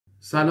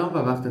سلام و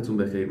وقتتون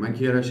بخیر. من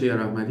کیارش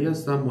رحمتی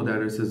هستم،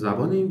 مدرس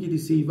زبان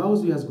انگلیسی و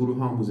عضوی از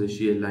گروه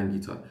آموزشی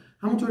لنگیتال.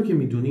 همونطور که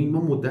میدونین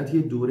ما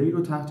مدتی دوره‌ای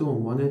رو تحت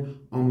عنوان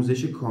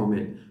آموزش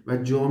کامل و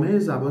جامع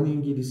زبان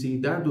انگلیسی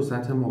در دو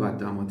سطح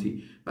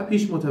مقدماتی و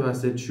پیش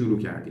متوسط شروع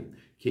کردیم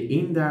که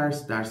این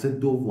درس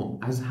دوم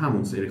از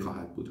همون سری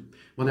خواهد بود.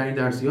 ما در این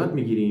درس یاد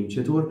میگیریم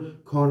چطور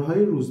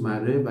کارهای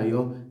روزمره و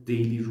یا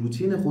دیلی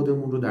روتین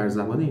خودمون رو در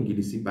زبان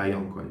انگلیسی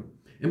بیان کنیم.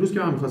 امروز که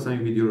من می‌خواستم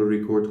این ویدیو رو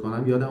ریکورد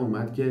کنم یادم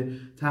اومد که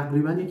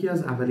تقریبا یکی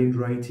از اولین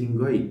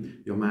رایتینگایی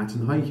یا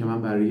متن‌هایی که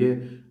من برای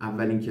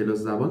اولین کلاس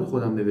زبان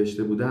خودم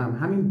نوشته بودم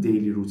همین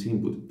دیلی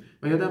روتین بود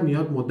و یادم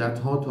میاد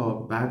مدت‌ها تا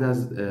بعد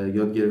از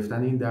یاد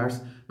گرفتن این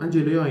درس من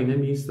جلوی آینه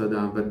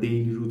می‌ایستادم و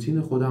دیلی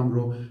روتین خودم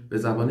رو به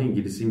زبان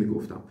انگلیسی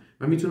میگفتم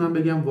و میتونم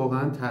بگم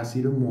واقعا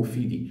تاثیر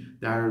مفیدی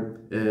در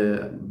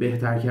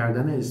بهتر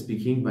کردن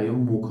اسپیکینگ و یا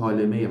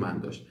مکالمه من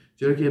داشت،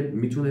 چرا که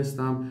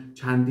میتونستم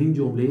چندین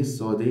جمله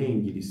ساده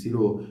انگلیسی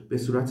رو به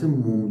صورت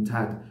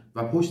ممتد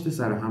و پشت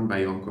سر هم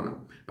بیان کنم.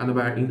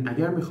 بنابراین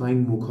اگر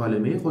میخواین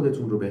مکالمه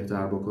خودتون رو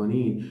بهتر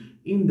بکنین،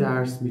 این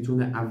درس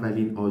میتونه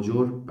اولین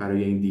آجر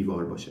برای این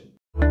دیوار باشه.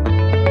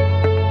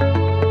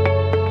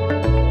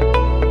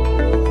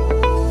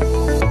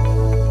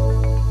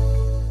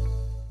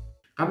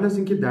 قبل از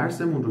اینکه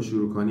درسمون رو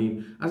شروع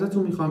کنیم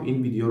ازتون میخوام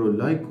این ویدیو رو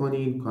لایک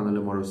کنین، کانال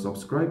ما رو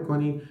سابسکرایب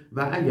کنین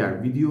و اگر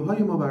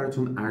ویدیوهای ما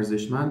براتون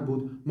ارزشمند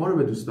بود ما رو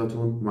به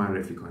دوستاتون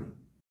معرفی کنین.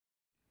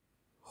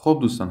 خب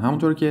دوستان،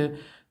 همونطور که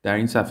در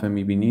این صفحه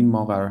میبینین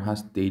ما قرار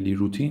هست دیلی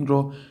روتین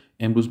رو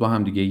امروز با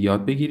هم دیگه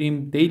یاد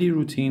بگیریم. دیلی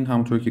روتین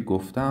همونطور که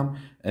گفتم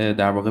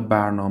در واقع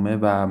برنامه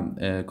و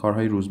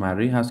کارهای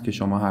روزمره‌ای هست که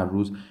شما هر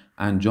روز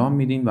انجام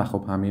میدین و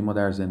خب همه ما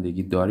در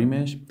زندگی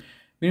داریمش.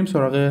 میریم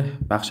سراغ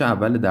بخش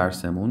اول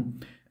درسمون،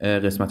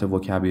 قسمت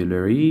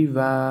وکابولری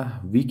و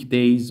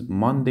weekdays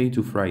Monday to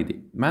Friday.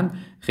 من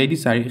خیلی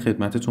سریع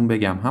خدمتتون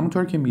بگم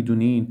همونطور که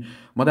میدونین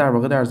ما در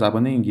واقع در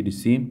زبان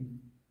انگلیسی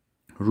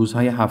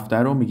روزهای هفته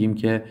رو میگیم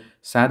که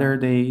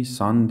Saturday,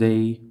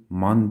 Sunday,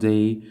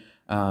 Monday,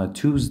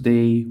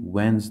 Tuesday,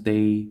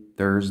 Wednesday,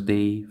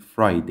 Thursday,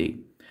 Friday.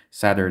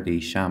 Saturday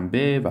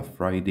شنبه و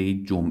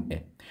Friday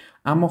جمعه.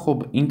 اما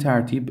خب این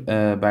ترتیب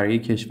برای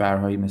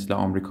کشورهایی مثل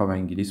آمریکا و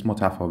انگلیس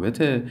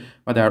متفاوته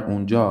و در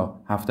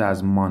اونجا هفته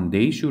از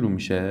Monday شروع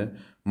میشه،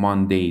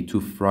 Monday to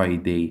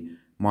Friday،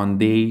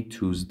 Monday,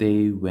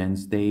 Tuesday,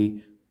 Wednesday,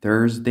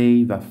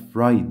 Thursday و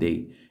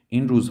Friday.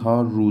 این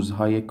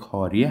روزهای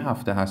کاری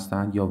هفته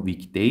هستند یا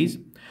weekdays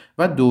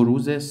و دو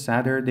روز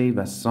Saturday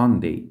و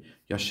Sunday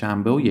یا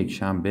شنبه و یک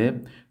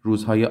شنبه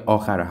روزهای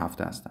آخر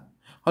هفته هستند.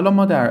 حالا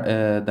ما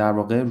در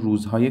واقع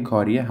روزهای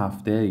کاری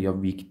هفته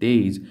یا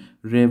weekdays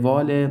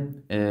روال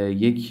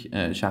یک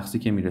شخصی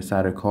که میره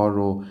سر کار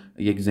رو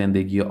یک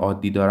زندگی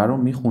عادی داره رو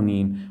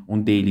میخونیم،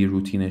 اون دیلی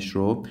روتینش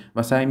رو،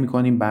 و سعی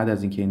میکنیم بعد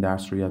از اینکه این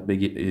درس رو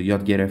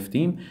یاد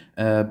گرفتیم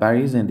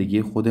برای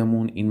زندگی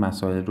خودمون این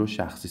مسائل رو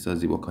شخصی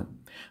سازی بکنیم.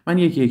 من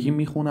یکی یکی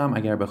میخونم،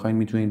 اگر بخواید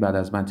میتونید بعد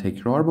از من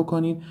تکرار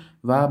بکنید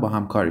و با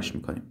هم کارش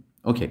میکنیم.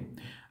 Okay.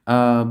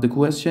 The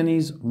question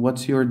is,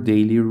 what's your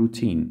daily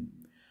routine?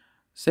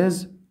 Says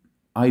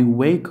I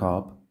wake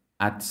up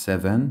at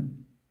 7.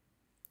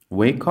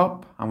 Wake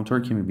up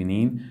همونطور که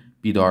میبینین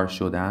بیدار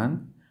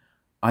شدن.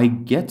 I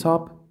get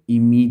up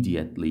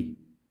immediately.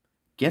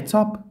 Get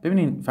up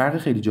ببینین فرق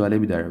خیلی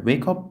جالبی داره.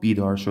 Wake up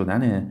بیدار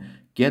شدنه.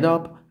 Get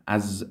up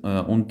از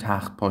اون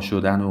تخت پا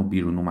شدن و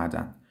بیرون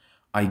اومدن.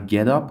 I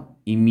get up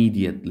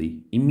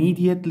immediately.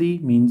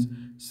 Immediately means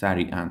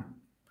سریعا.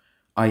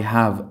 I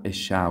have a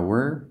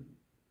shower.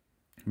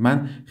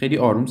 من خیلی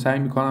آروم سعی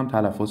میکنم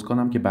تلفظ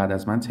کنم که بعد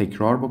از من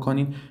تکرار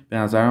بکنین، به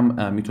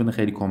نظرم میتونه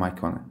خیلی کمک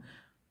کنه.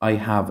 I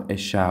have a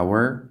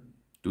shower.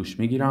 دوش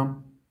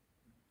میگیرم.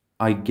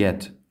 I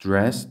get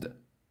dressed.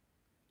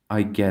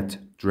 I get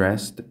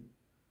dressed.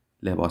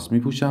 لباس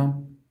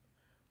میپوشم.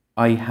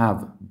 I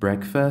have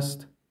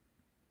breakfast.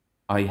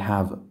 I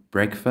have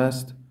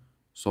breakfast.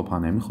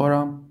 صبحانه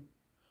میخورم.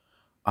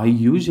 I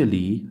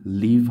usually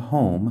leave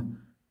home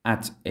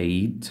at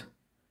 8.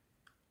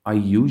 I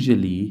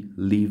usually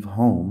leave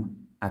home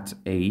at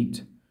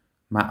 8.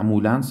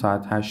 معمولاً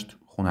ساعت 8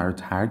 خونه رو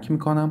ترک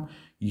میکنم.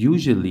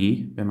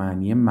 Usually به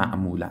معنی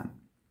معمولاً.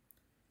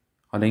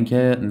 حالا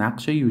اینکه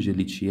نقش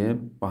usually چیه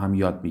با هم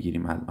یاد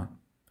میگیریم الان.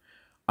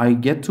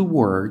 I get to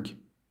work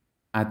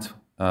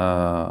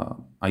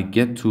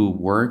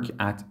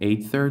at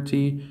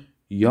 8:30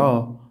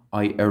 یا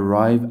I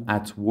arrive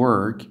at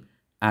work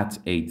at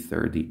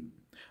 8:30.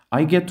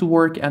 I get to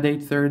work at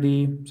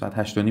 8:30 ساعت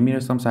 8:30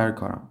 میرسم سر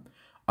کارم.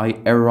 I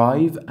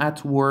arrive at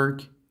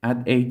work at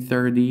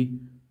 8:30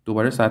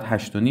 دوباره ساعت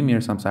 8:30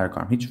 میرسم سر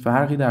کارم. هیچ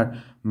فرقی در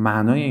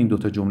معنای این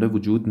دوتا جمله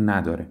وجود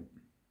نداره.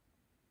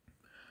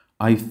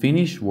 I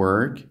finish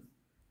work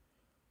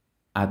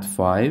at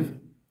 5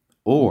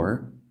 or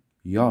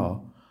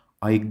یا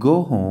I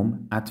go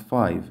home at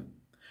 5.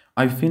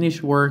 I finish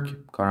work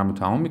کارم رو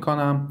تمام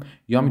میکنم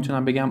یا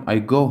میتونم بگم I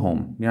go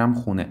home میرم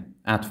خونه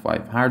at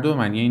 5. هر دو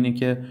معنی اینه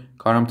که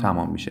کارم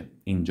تمام میشه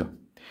اینجا.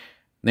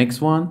 Next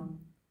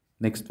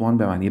one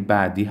به معنی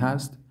بعدی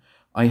هست.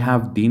 I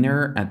have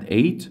dinner at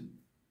 8.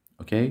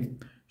 اوکی؟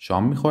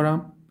 شام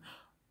میخورم.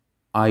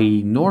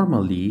 I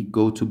normally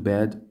go to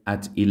bed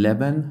at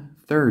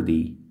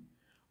 11:30.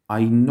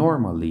 I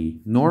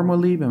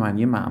normally به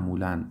معنی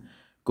معمولاً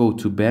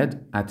go to bed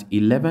at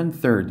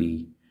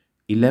 11:30.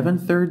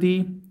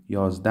 11:30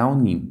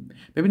 11:30.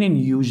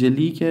 ببینین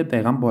usually که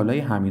دقیقاً بالای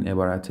همین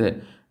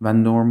عبارته و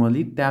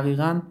normally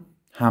دقیقاً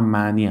هم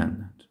معنی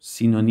هستند.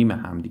 سینونیم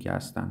هم دیگه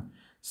هستن.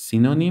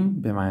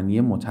 سینونیم به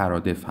معنی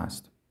مترادف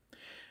هست.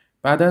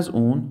 بعد از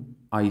اون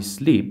I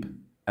sleep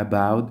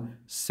about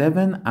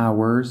 7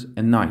 hours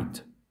a night.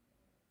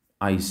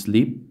 I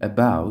sleep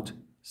about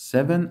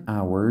 7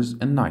 hours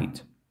a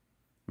night.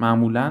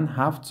 معمولاً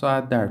 7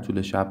 ساعت در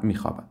طول شب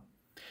میخوابم.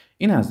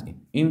 این از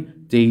این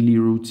دیلی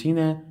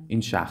روتین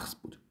این شخص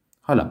بود.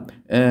 حالا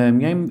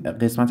میایم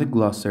قسمت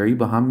گلاسری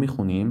با هم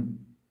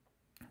میخونیم.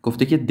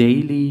 گفته که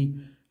daily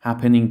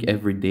happening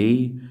every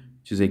day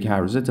چیزی که هر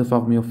روز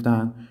اتفاق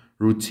میفتن.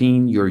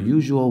 routine your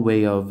usual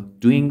way of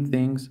doing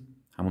things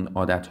همون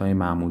عادتهای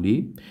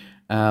معمولی.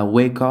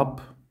 wake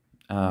up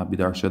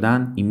بیدار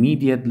شدن.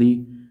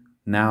 immediately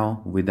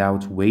now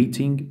without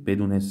waiting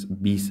بدون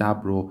بی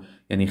صبر رو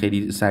یعنی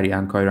خیلی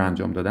سریعا کاری رو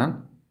انجام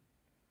دادن.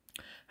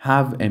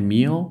 have a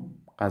meal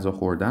غذا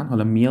خوردن.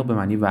 حالا meal به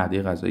معنی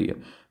وعده غذاییه.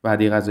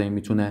 وعده غذایی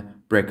میتونه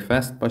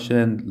breakfast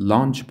باشه،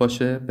 lunch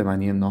باشه به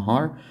معنی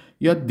نهار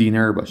یا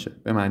dinner باشه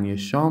به معنی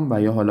شام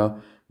و یا حالا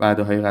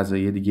وعده های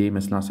غذایی دیگه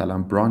مثلا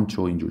برانچ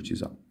و اینجور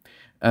چیزا.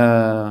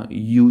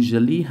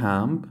 usually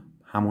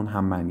همون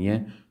هم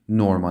معنی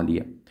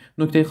نورمالیه.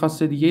 نکته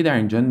خاص دیگه در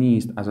اینجا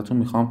نیست. ازتون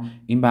میخوام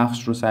این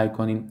بخش رو سعی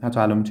کنین، حتی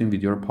الان میتونین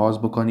ویدیو رو پاز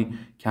بکنین،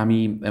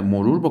 کمی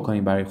مرور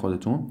بکنین برای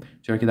خودتون،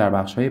 چرا که در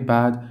بخش های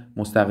بعد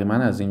مستقیما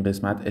از این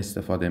قسمت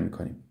استفاده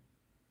میکنیم.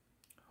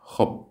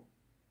 خب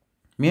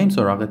میایم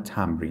سراغ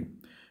تمرین.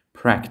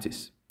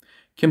 Practice.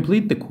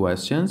 Complete the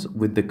questions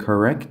with the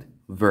correct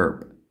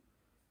verb.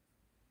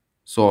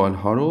 سوال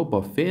ها رو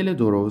با فعل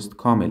درست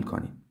کامل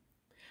کنین.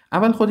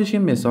 اول خودش یه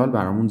مثال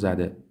برامون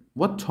زده.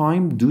 What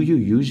time do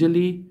you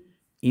usually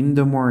in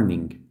the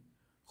morning؟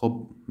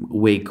 خب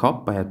wake up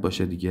باید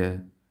باشه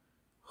دیگه.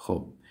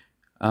 خب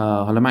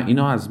حالا من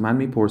اینو از من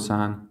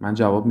میپرسن، من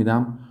جواب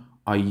میدم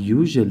I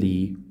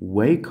usually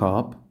wake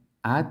up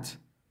at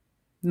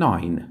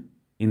 9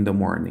 in the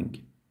morning.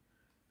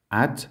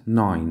 At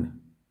 9.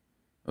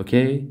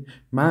 اوکی؟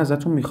 من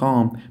ازتون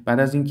میخوام بعد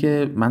از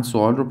اینکه من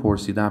سوال رو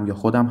پرسیدم یا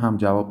خودم هم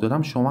جواب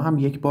دادم شما هم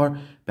یک بار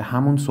به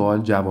همون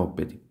سوال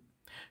جواب بدیم.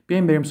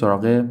 بیایم بریم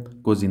سراغ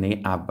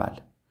گزینه اول.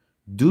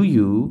 Do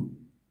you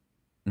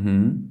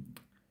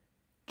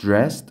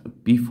dressed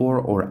before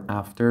or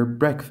after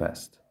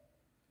breakfast؟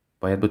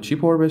 باید با چی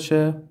پر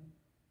بشه؟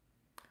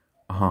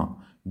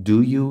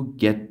 Do you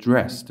get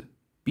dressed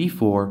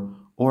before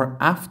or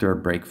after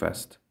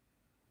breakfast؟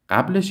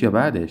 قبلش یا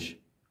بعدش؟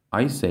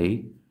 I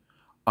say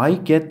I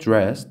get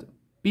dressed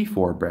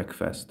before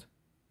breakfast.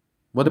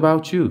 What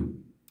about you؟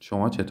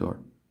 شما چطور؟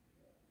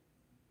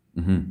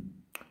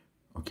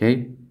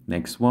 Okay,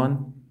 next one.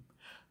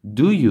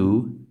 Do you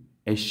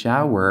a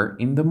shower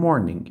in the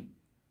morning؟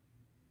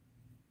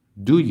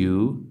 Do you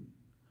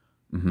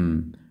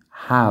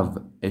have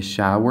a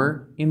shower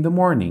in the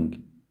morning؟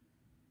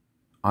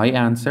 I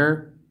answer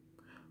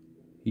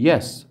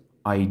yes,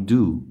 I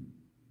do.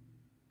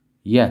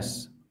 Yes,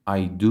 I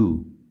do.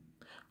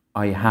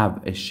 I have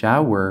a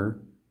shower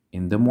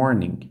in the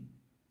morning.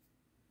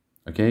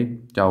 اوکی؟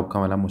 جواب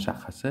کاملا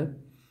مشخصه.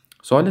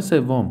 سوال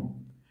سوم.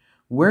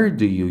 Where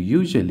do you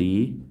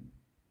usually؟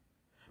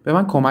 به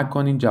من کمک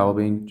کنین جواب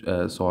این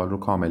سوال رو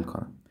کامل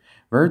کنم.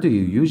 Where do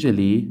you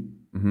usually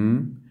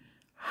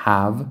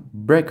have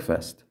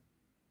breakfast؟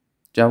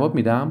 جواب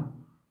میدم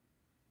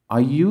I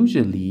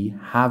usually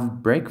have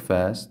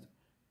breakfast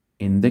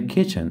in the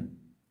kitchen.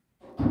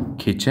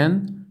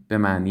 Kitchen به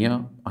معنی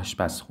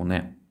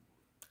آشپزخونه.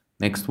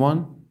 Next one.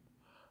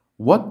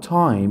 What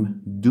time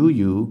do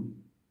you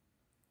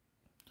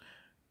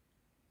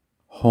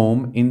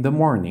home in the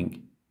morning؟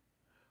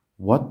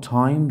 What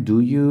time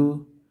do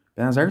you؟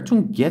 به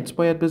نظرتون get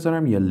باید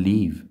بذارم یا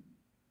leave؟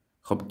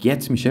 خب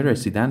get میشه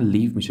رسیدن،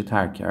 leave میشه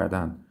ترک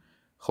کردن.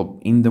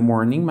 خب in the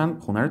morning من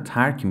خونه رو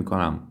ترک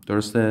میکنم،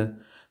 درسته؟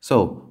 So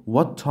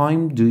what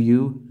time do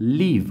you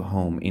leave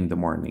home in the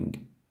morning؟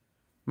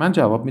 من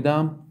جواب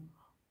میدم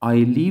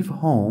I leave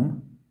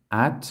home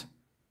at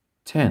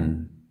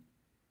 10.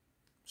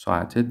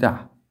 ساعت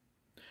 10.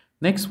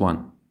 Next one.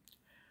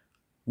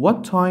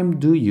 What time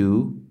do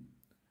you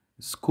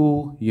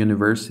school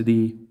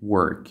university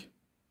work؟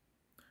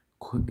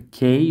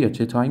 کی یا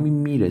چه تایمی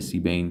میرسی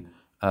به این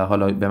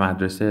حالا به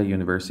مدرسه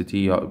یونیورسیتی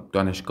یا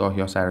دانشگاه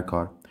یا سر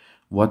کار؟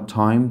 What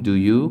time do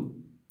you؟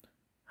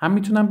 هم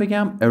میتونم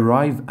بگم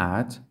arrive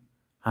at،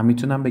 هم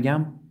میتونم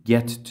بگم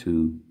get to.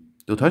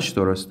 دوتاش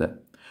درسته.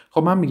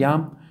 خب من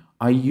میگم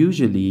I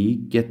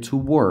usually get to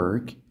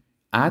work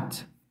at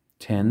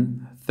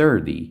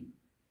 10:30.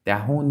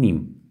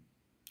 10:30.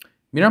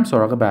 میرم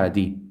سراغ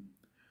بعدی.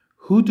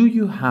 Who do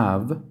you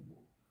have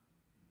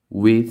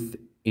with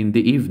in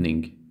the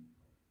evening؟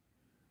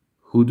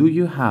 Who do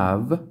you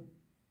have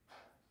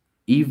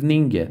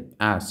evening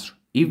عصر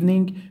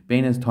evening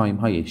بین تایم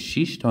های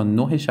 6 تا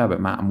 9 شب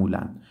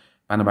معمولاً.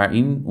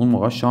 بنابراین اون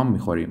موقع شام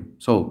میخوریم.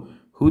 So,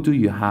 who do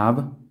you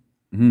have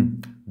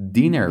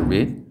dinner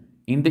with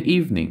in the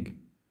evening?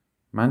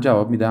 من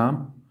جواب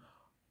میدم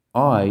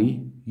I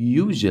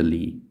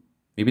usually.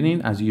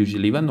 میبینین از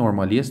usually و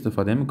normally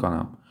استفاده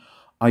میکنم.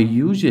 I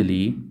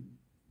usually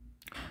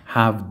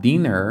have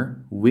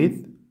dinner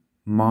with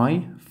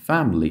my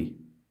family.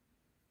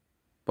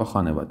 با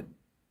خانواده.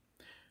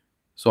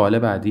 سوال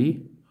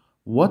بعدی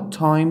What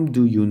time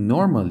do you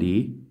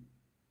normally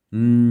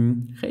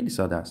خیلی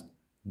ساده است.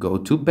 Go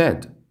to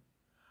bed.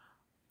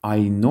 I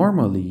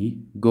normally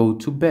go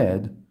to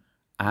bed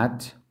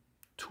at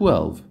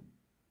 12.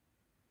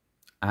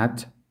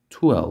 At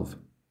 12.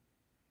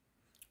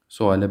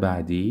 سوال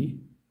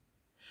بعدی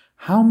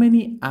How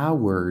many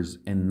hours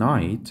a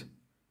night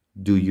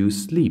do you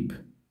sleep?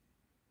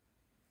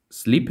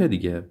 sleep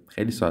دیگه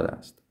خیلی ساده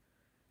است.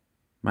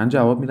 من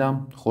جواب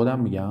میدم خودم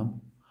میگم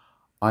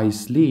I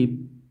sleep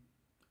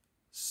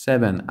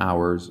 7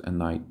 hours a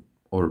night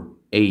or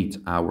 8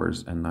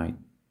 hours a night.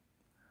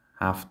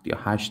 7 یا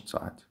 8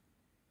 ساعت.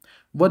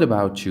 What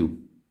about you?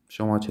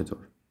 شما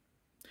چطور؟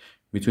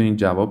 میتونین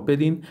جواب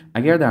بدین.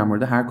 اگر در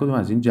مورد هر کدوم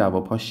از این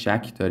جواب‌ها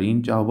شک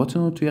دارین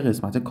جواباتون رو توی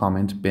قسمت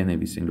کامنت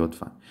بنویسین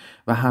لطفا.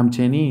 و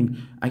همچنین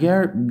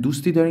اگر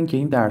دوستی دارین که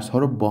این درس‌ها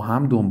رو با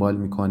هم دنبال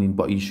میکنین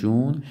با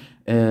ایشون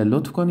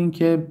لطف کنین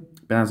که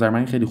به نظر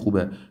من خیلی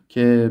خوبه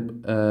که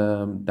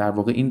در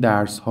واقع این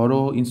درس‌ها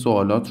رو این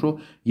سوالات رو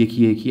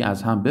یکی یکی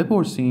از هم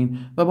بپرسین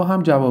و با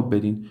هم جواب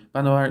بدین.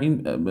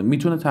 بنابراین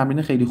میتونه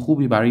تمرین خیلی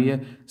خوبی برای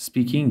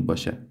اسپیکینگ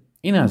باشه.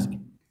 این از این.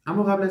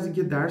 اما قبل از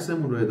اینکه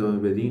درسمون رو ادامه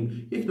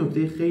بدیم یک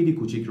نکته خیلی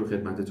کوچیک رو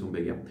خدمتتون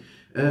بگم.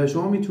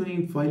 شما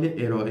میتونید فایل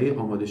ارائه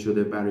آماده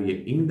شده برای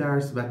این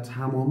درس و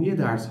تمامی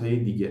درس‌های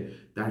دیگه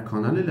در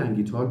کانال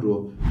لنگیتال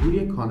رو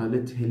روی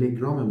کانال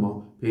تلگرام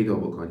ما پیدا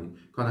بکنید.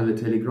 کانال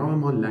تلگرام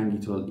ما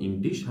لنگیتال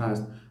انگلیش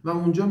هست و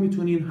اونجا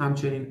میتونید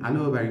همچنین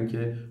علاوه بر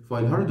اینکه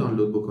فایل ها رو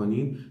دانلود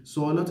بکنید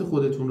سوالات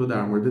خودتون رو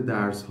در مورد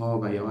درس ها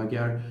و یا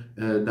اگر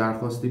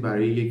درخواستی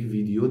برای یک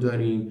ویدیو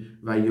دارین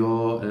و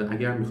یا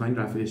اگر میخواین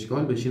رفع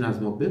اشکال بشین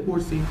از ما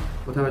بپرسین.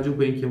 با توجه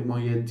به اینکه ما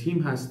یه تیم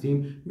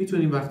هستیم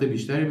میتونیم وقت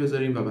بیشتری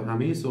بذاریم و به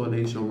همه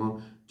سوالای شما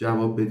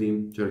جواب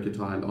بدیم، چرا که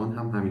تا الان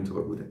هم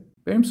همینطور بوده.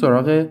 بریم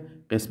سراغ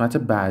قسمت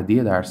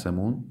بعدی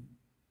درسمون.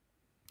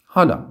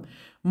 حالا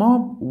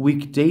ما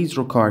weekdays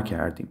رو کار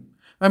کردیم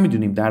و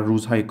میدونیم در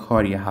روزهای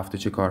کاری هفته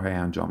چه کارهایی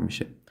انجام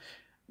میشه.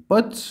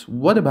 But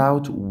what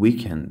about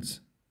weekends?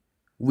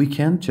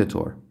 weekend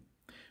چطور؟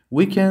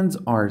 Weekends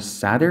are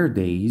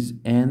Saturdays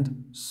and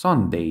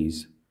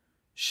Sundays.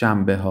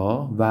 شنبه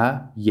ها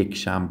و یک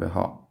شنبه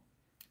ها.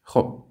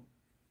 خب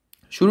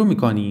شروع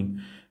میکنیم.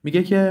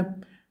 میگه که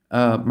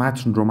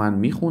متن رو من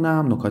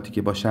میخونم، نکاتی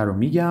که باشه رو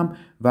میگم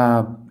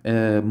و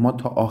ما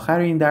تا آخر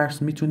این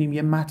درس میتونیم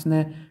یه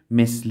متن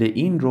مثل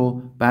این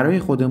رو برای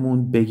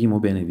خودمون بگیم و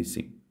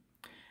بنویسیم.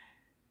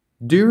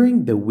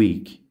 During the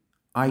week,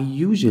 I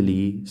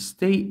usually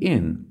stay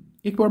in.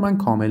 یک بار من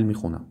کامل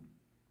میخونم.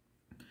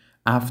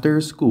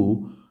 After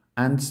school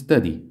and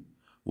study,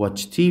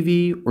 watch TV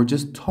or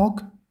just talk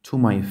to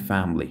my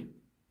family.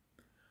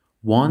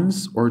 Once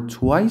or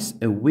twice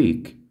a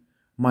week,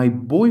 my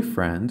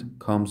boyfriend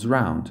comes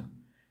round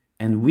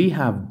and we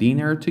have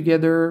dinner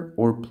together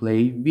or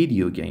play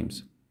video games.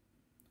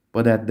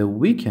 But at the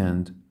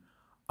weekend,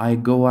 I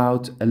go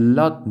out a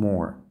lot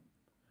more.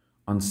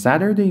 On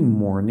Saturday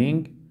morning,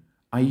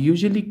 I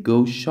usually go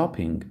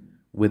shopping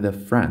with a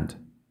friend.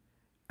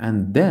 And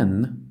then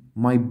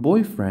my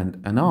boyfriend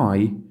and I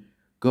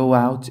go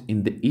out in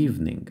the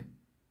evening.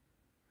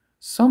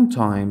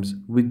 Sometimes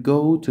we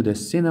go to the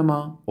cinema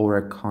or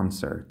a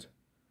concert.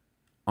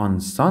 On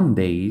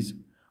Sundays,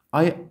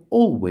 I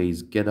always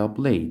get up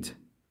late.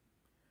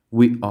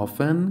 We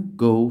often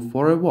go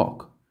for a walk.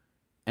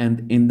 And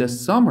in the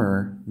summer,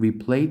 we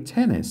play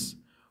tennis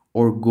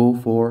or go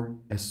for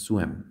a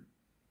swim.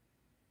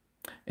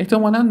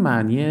 احتمالاً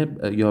معنی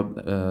یا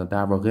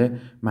در واقع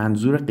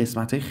منظور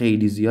قسمت‌های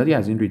خیلی زیادی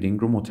از این ریدینگ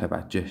رو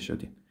متوجه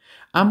شدیم.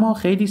 اما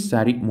خیلی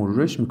سریع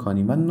مرورش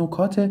میکنیم و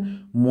نکات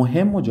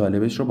مهم و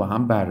جالبش رو با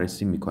هم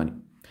بررسی میکنیم.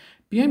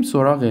 بیایم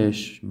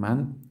سراغش.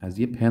 من از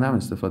یه پنم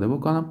استفاده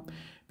بکنم.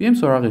 بیایم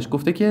سراغش.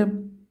 گفته که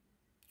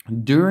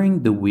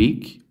during the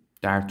week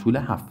در طول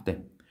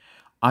هفته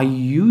I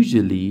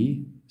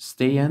usually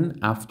stay in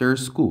after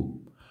school.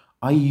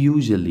 I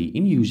usually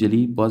این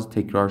usually باز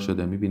تکرار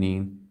شده.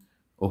 میبینین؟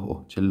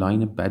 اوه چه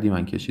لاین بدی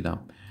من کشیدم.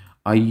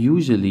 I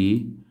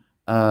usually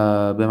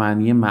به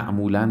معنی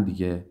معمولا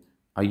دیگه.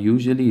 I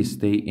usually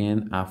stay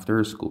in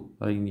after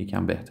school. این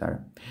یکم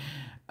بهتره.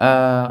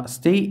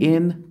 Stay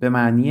in به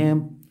معنی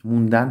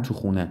موندن تو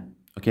خونه.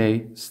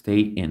 Okay?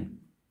 Stay in.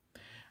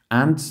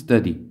 And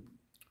study.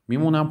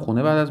 میمونم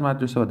خونه بعد از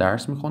مدرسه و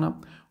درس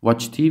میخونم.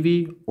 Watch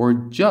TV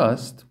or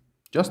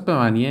just به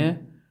معنی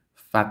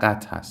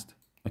فقط هست.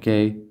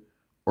 Okay?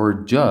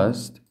 Or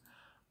just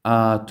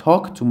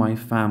talk to my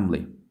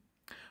family.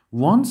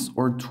 Once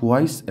or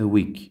twice a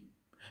week.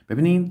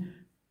 ببینین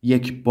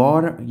یک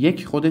بار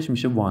یک خودش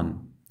میشه one.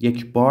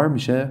 یک بار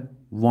میشه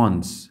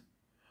once.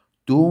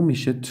 2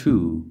 میشه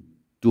 2.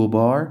 2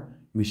 بار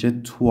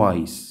میشه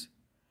twice.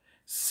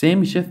 3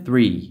 میشه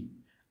 3.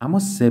 اما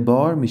 3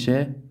 بار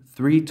میشه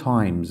 3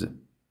 times.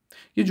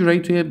 یه جورایی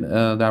توی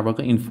در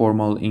واقع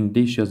informal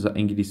English یا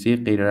انگلیسی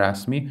غیر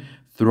رسمی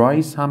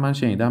thrice هم من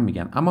شنیدم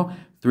میگن، اما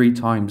 3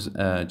 times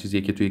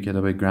چیزیه که توی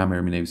کتاب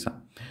گرامر می نویسن.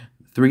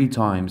 3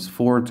 times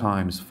 4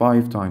 times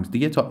 5 times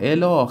دیگه تا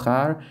الی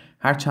آخر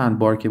هر چند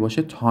بار که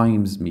باشه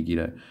times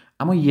میگیره،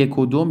 اما 1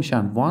 و 2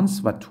 میشن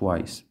once و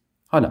twice.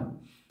 حالا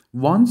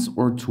once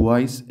or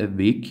twice a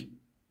week،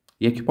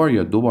 1 بار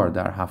یا 2 بار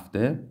در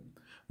هفته.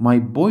 My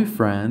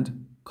boyfriend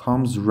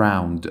comes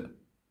round.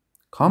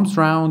 comes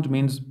round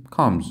means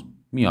comes،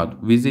 میاد.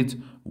 visit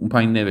اون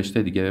پایین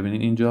نوشته دیگه،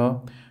 ببینید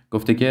اینجا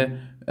گفته که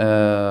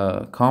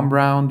come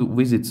round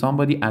visit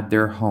somebody at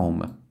their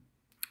home،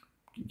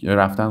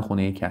 رفتن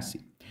خونه کسی.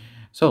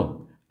 So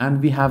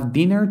and we have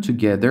dinner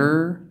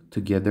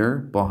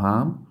together با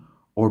هم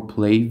or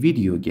play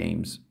video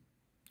games.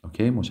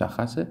 اوکی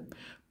مشخصه.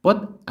 But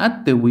at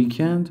the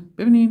weekend،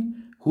 ببینین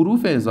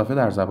حروف اضافه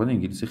در زبان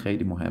انگلیسی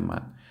خیلی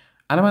مهمن.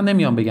 الان من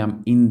نمیام بگم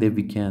in the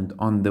weekend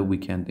on the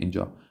weekend،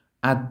 اینجا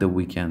at the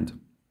weekend،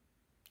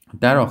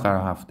 در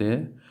آخر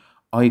هفته.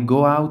 I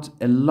go out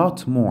a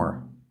lot more،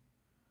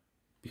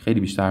 خیلی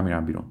بیشتر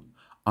میرم بیرون.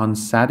 On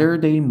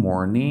Saturday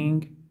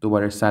morning،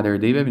 دوباره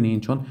Saturday ببینین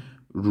چون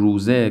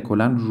روزه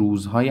کلا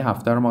روزهای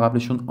هفته رو ما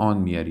قبلشون on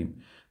میاریم.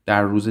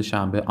 در روز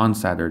شنبه on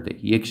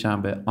Saturday، یک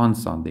شنبه on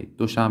Sunday،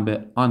 دو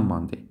شنبه on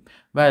Monday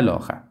و الی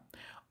آخر.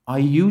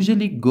 I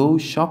usually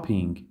go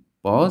shopping،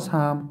 باز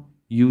هم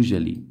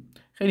usually،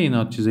 خیلی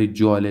اینا چیزای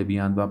جالبی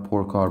هستند و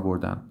پرکار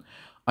بردن.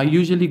 I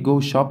usually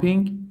go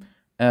shopping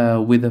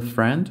with a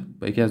friend،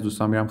 با یکی از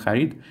دوستان میرم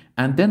خرید.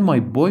 And then my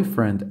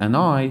boyfriend and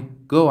I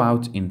go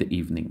out in the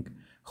evening.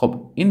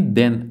 خب این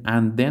then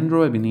and then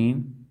رو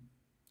ببینین،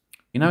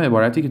 این هم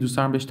عبارتی که دوست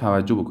دارم بهش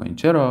توجه بکنین.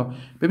 چرا؟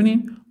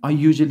 ببینین I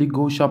usually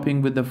go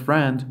shopping with a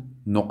friend،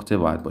 نقطه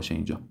باید باشه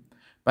اینجا.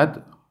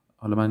 بعد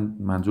حالا من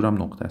منظورم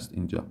نقطه است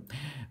اینجا.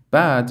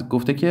 بعد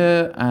گفته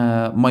که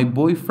my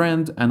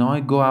boyfriend and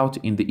I go out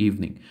in the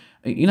evening.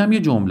 این هم یه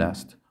جمله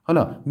است.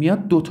 حالا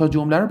میاد دوتا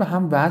جمله رو به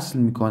هم وصل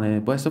میکنه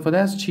با استفاده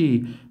از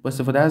چی؟ با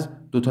استفاده از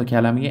دوتا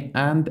کلمه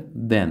and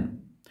then.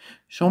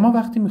 شما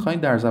وقتی میخواین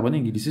در زبان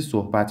انگلیسی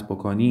صحبت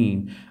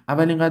بکنین،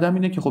 اولین قدم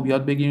اینه که خب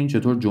یاد بگیرین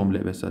چطور جمله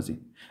بسازین.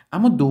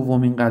 اما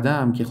دومین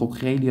قدم که خب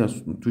خیلی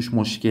توش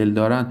مشکل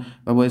دارن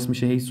و باعث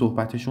میشه هی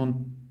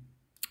صحبتشون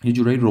یه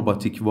جورایی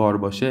رباتیک وار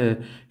باشه،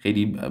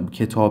 خیلی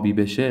کتابی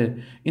بشه،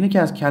 اینه که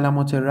از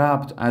کلمات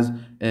ربط، از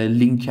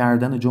لینک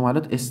کردن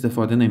جملات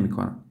استفاده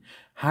نمیکنن.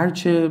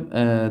 هرچه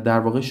در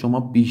واقع شما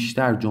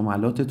بیشتر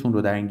جملاتتون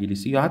رو در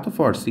انگلیسی یا حتی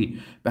فارسی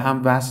به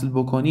هم وصل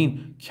بکنین،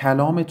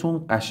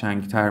 کلامتون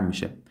قشنگتر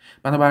میشه.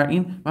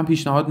 بنابراین من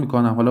پیشنهاد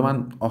میکنم، حالا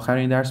من آخر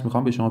این درس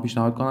میخوام به شما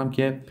پیشنهاد کنم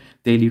که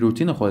دیلی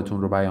روتین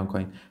خودتون رو بیان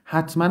کنین.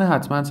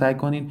 حتما سعی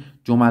کنین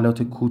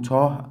جملات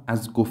کوتاه،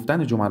 از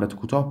گفتن جملات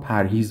کوتاه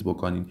پرهیز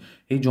بکنین.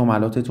 هی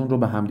جملاتتون رو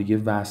به هم دیگه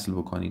وصل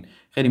بکنین،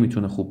 خیلی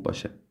میتونه خوب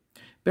باشه.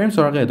 بریم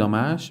سراغ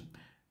ادامهش.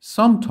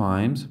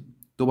 Sometimes،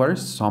 دوباره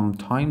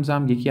sometimes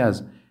هم یکی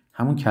از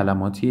همون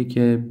کلماتیه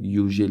که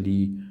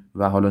usually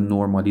و حالا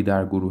normally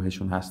در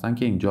گروهشون هستن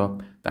که اینجا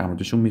در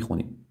موردشون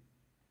میخونیم.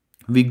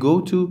 We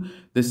go to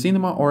the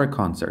cinema or a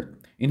concert.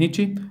 این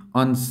هیچی.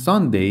 On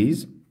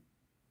Sundays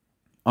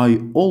I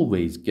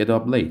always get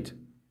up late.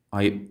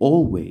 I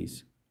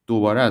always،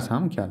 دوباره از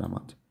همون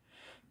کلمات.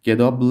 Get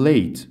up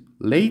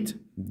late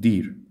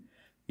دیر،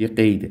 یه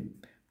قیده.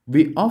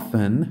 We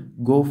often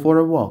go for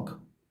a walk.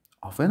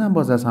 often هم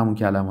باز از همون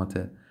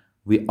کلماته.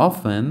 We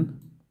often،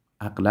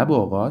 اغلب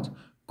اوقات،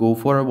 go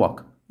for a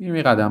walk،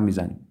 یه قدم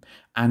میزنیم.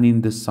 And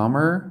in the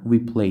summer we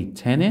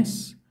play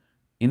tennis.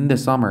 In the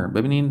summer،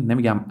 ببینین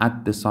نمیگم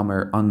at the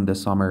summer on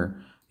the summer،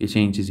 یه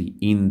چنین چیزی.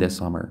 in the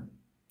summer.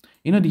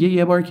 اینو دیگه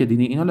یه بار که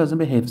دیدین، اینا لازم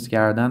به حفظ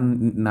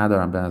کردن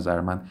ندارم، به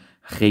نظر من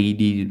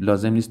خیلی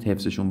لازم نیست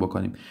حفظشون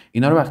بکنیم.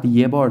 اینا رو وقتی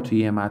یه بار توی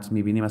یه متن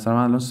میبینیم، مثلا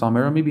من الان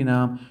summer رو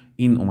میبینم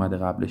این اومده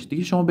قبلش،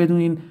 دیگه شما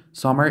بدونین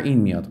summer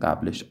این میاد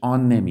قبلش،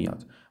 آن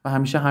نمیاد و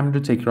همیشه همین رو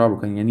تکرار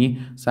بکنین. یعنی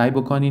سعی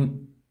بکنین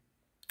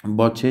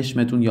با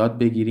چشمتون یاد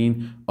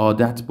بگیرین،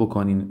 عادت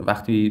بکنین،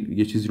 وقتی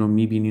یه چیزی رو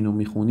میبینین و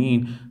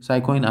میخونین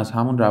سعی کنین از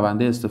همون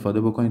رونده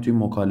استفاده بکنین توی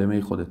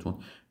مکالمه خودتون،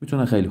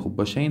 میتونه خیلی خوب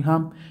باشه. این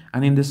هم and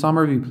in the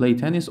summer we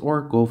play tennis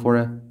or go for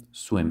a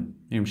swim،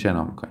 میریم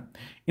شنا میکنیم.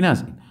 این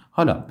از این.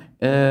 حالا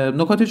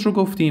نکاتش رو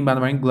گفتیم،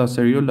 بنابراین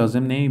گلاسری رو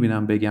لازم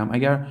نمیبینم بگم.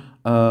 اگر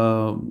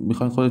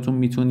میخواین خودتون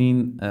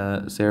میتونین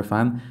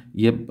صرفا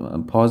یه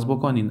پاز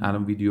بکنین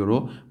الان ویدیو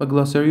رو و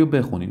گلاسری رو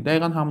بخونین،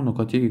 دقیقا همون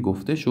نکاتی که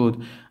گفته شد.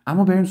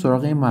 اما بریم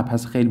سراغ این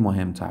مبحث خیلی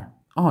مهمتر.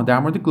 در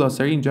مورد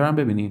گلاسری اینجا هم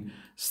ببینین.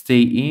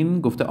 stay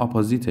in گفته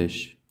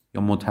اپوزیتش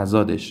یا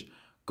متضادش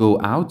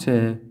go out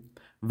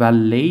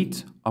و late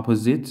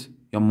اپوزیت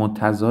یا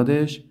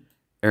متضادش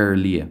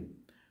earlyه.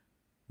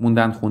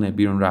 موندن خونه،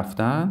 بیرون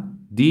رفتن،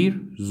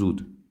 دیر،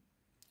 زود.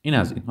 این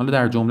از این. حالا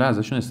در جمله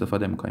ازشون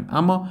استفاده میکنیم،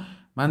 اما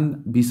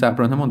من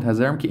بی‌صبرانه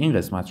منتظرم که این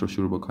قسمت رو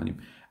شروع بکنیم.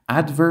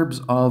 Adverbs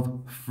of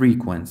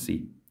frequency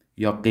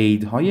یا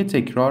قیدهای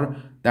تکرار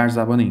در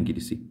زبان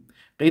انگلیسی.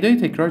 قیدهای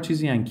تکرار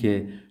چیزی هن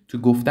که تو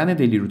گفتن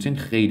دیلی روتین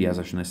خیلی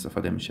ازشون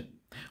استفاده میشه.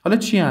 حالا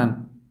چی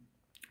هن؟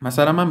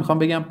 مثلا من میخوام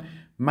بگم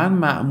من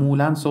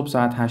معمولا صبح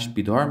ساعت 8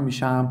 بیدار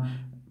میشم،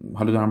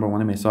 حالا دارم به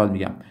عنوان مثال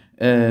میگم،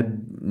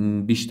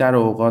 بیشتر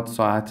اوقات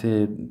ساعت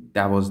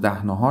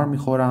 12 نهار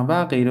میخورم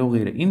و غیره و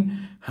غیره. این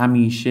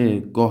همیشه،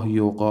 گاهی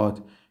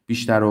اوقات،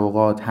 بیشتر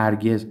اوقات،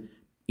 هرگز،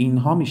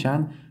 اینها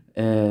میشن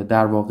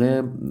در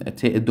واقع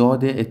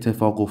تعداد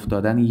اتفاق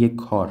افتادن یک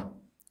کار،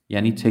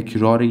 یعنی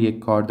تکرار یک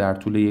کار در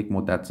طول یک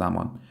مدت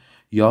زمان،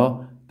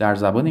 یا در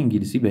زبان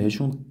انگلیسی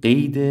بهشون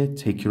قید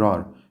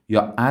تکرار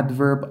یا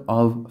adverb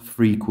of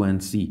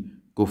frequency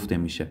گفته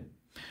میشه.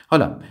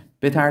 حالا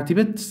به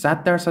ترتیب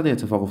 100%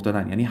 اتفاق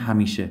افتادن یعنی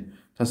همیشه،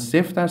 تا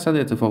 0%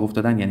 اتفاق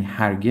افتادن یعنی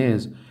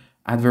هرگز،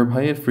 adverb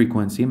های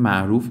frequency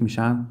معروف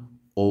میشن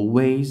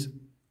always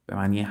به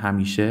معنی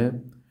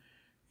همیشه،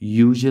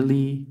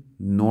 usually،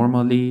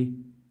 normally،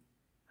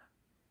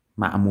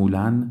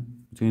 معمولاً،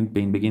 میتونید به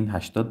این بگین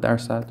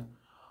 80%،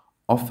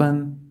 often،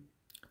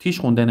 تیش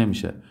خونده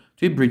نمیشه،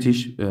 توی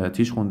بریتیش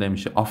تیش خونده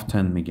میشه often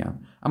میگن،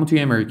 اما توی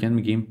امریکن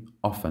میگیم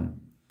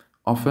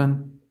often،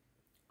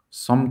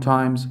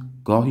 sometimes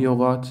گاهی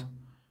اوقات،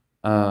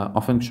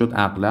 often شد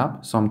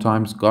اغلب،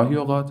 sometimes گاهی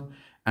اوقات،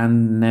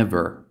 and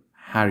never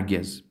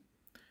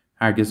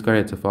هرگز کار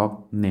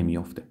اتفاق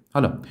نمیفته.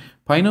 حالا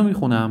پایینو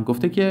میخونم،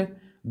 گفته که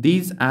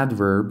these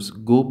adverbs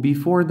go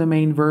before the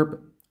main verb،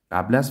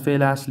 قبل از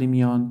فعل اصلی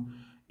میان،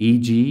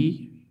 e.g.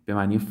 به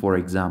معنی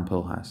for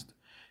example هست.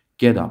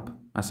 get up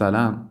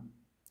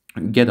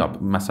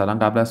مثلا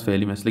قبل از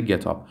فعلی مثل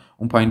get up.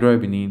 اون پایین رو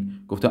ببینین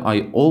گفته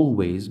I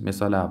always،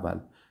 مثال اول،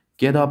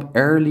 get up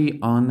early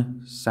on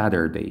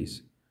Saturdays،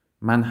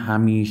 من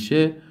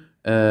همیشه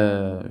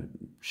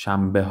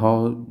شنبه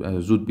ها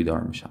زود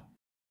بیدار میشم.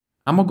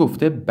 اما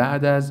گفته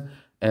بعد از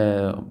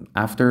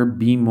after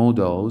be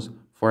modals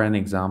for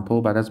an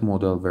example، بعد از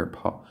modal verb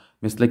ها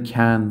مثل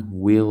can،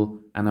 will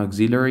and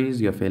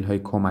auxiliaries یا فعل های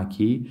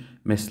کمکی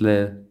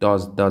مثل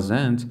does،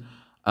 doesn't،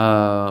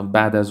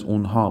 بعد از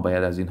اونها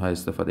باید از اینها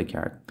استفاده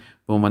کرد.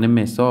 به عنوان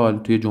مثال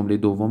توی جمله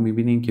دوم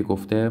میبینین که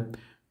گفته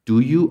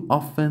do you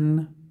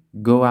often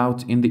go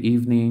out in the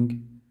evening،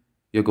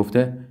 یا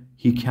گفته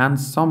he can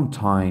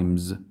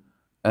sometimes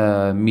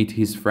meet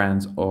his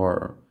friends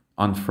or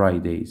on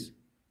Fridays.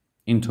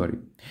 اینطوری.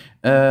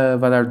 و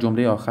در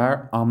جمله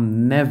آخر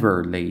I'm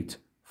never late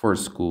for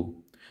school.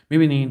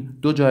 میبینین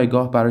دو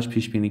جایگاه براش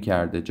پیش بینی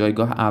کرده.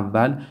 جایگاه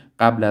اول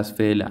قبل از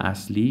فعل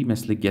اصلی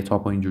مثل get up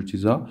و اینجور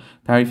چیزا.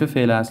 تعریف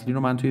فعل اصلی رو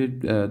من توی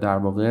در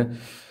واقع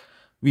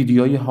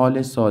ویدیوی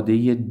حال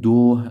ساده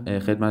 2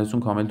 خدمتتون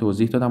کامل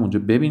توضیح دادم، اونجا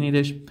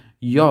ببینیدش.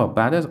 یا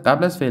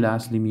قبل از فعل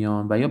اصلی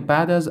میان و یا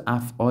بعد از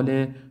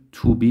افعال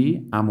to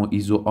be اما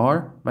is و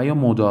are و یا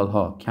مودال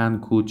ها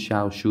can، could،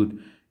 shall، should،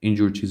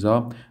 اینجور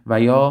چیزا،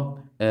 و یا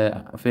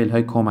فعل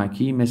های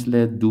کمکی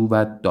مثل do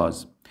و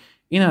does.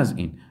 این از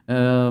این.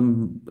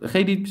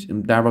 خیلی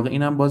در واقع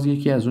اینم باز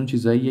یکی از اون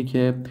چیزاییه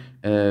که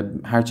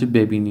هرچی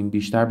ببینیم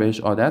بیشتر بهش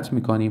عادت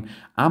میکنیم.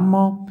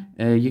 اما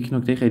یک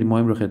نکته خیلی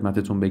مهم رو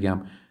خدمتتون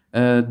بگم،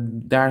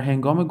 در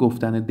هنگام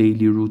گفتن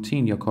دیلی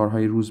روتین یا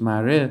کارهای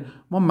روزمره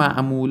ما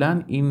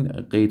معمولا این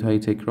قیدهای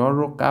تکرار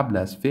رو قبل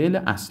از فعل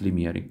اصلی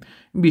میاریم.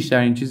 این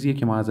بیشترین چیزیه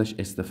که ما ازش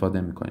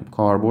استفاده میکنیم،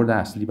 کاربرد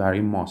اصلی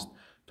برای ماست.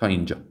 تا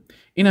اینجا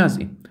این از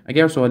این.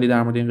 اگر سوالی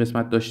در مورد این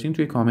قسمت داشتین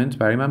توی کامنت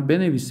برای من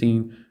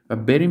بنویسین و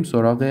بریم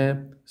سراغ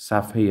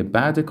صفحه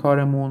بعد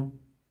کارمون،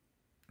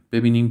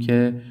 ببینیم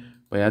که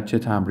باید چه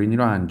تمرینی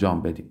رو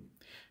انجام بدیم.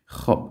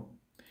 خب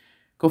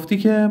گفتی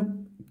که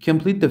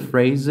complete the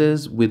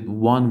phrases with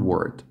one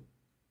word.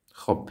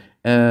 خب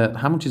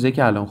همون چیزی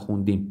که الان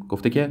خوندیم.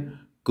 گفته که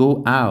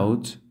go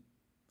out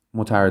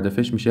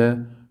مترادفش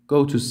میشه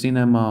go to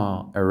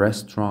cinema, a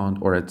restaurant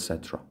or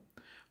etc.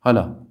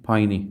 حالا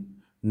پایینی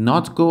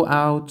not go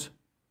out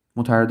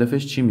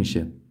مترادفش چی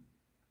میشه؟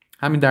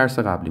 همین درس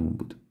قبلیمون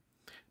بود.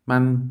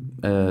 من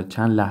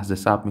چند لحظه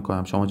صبر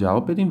میکنم شما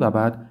جواب بدین و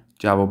بعد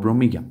جواب رو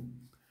میگم.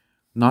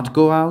 not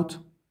go out،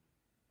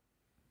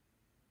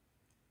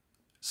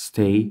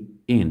 stay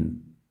in.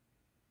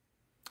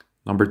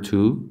 Number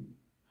 2,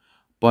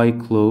 buy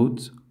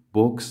clothes,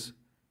 books,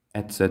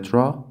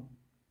 etc.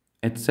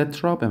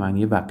 etc. به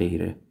معنی و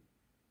غیره.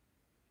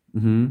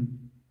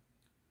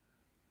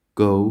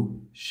 go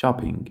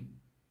shopping.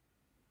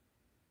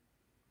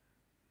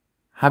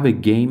 have a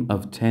game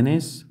of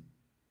tennis.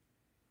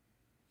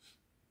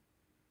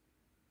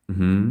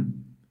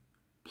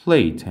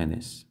 play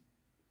tennis.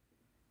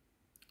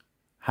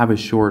 have a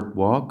short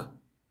walk.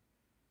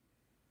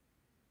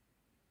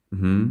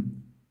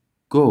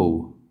 go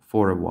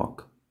for a walk.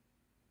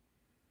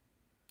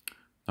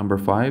 Number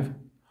 5,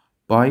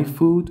 buy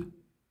food.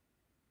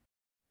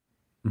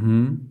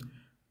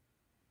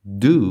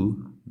 do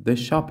the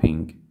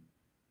shopping.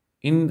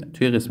 این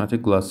توی قسمت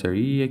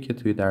گلاسریه که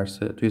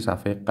توی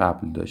صفحه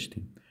قبل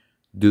داشتیم.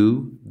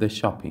 do the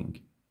shopping.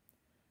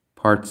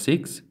 Part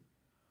 6,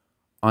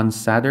 on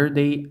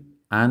Saturday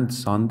and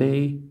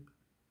Sunday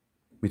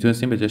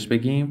میتونستیم به جاش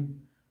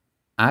بگیم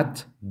at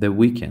the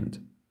weekend.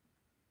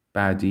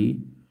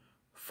 بعدی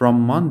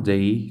from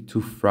Monday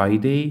to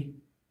Friday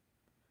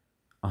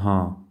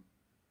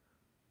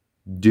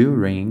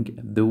during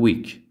the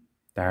week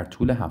در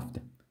طول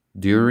هفته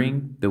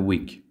during the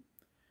week.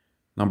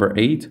 Number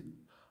 8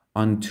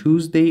 on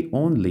Tuesday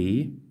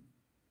only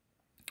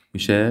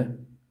میشه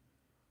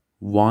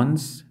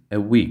once a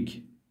week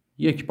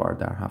یک بار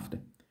در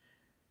هفته.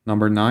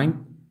 Number 9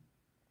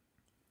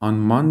 on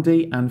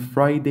Monday and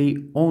Friday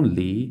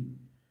only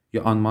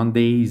یا on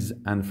Mondays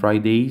and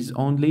Fridays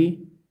only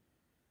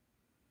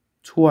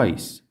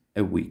twice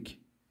a week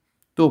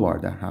دو بار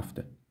در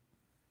هفته.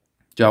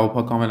 جواب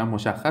ها کاملا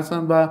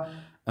مشخصن و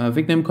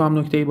فکر نمی کنم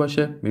نکته‌ای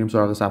باشه. میریم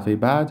سراغ صفحه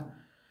بعد.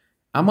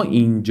 اما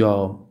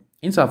اینجا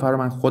این صفحه رو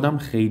من خودم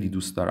خیلی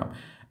دوست دارم.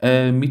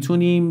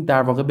 میتونیم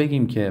در واقع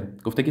بگیم که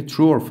گفته که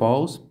true or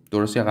false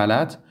درست یا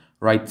غلط.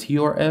 write T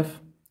or F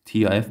T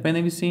یا F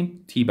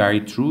بنویسیم. T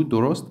برای true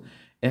درست،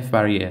 F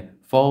برای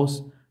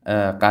false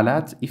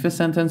غلط. If a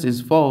sentence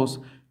is false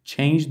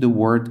change the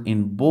word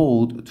in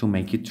bold to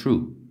make it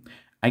true.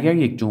 اگر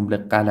یک جمله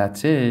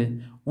غلطه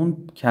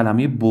اون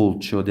کلمه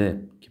بولد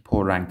شده که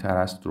پررنگ تر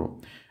است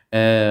رو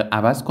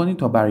عوض کنید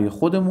تا برای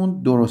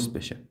خودمون درست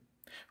بشه.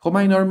 خب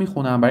من اینا رو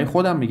میخونم برای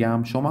خودم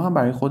میگم، شما هم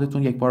برای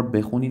خودتون یک بار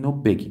بخونین و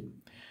بگین.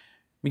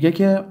 میگه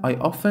که I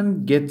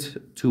often get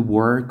to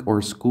work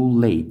or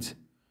school late.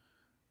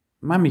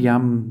 من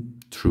میگم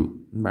true،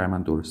 برای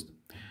من درست.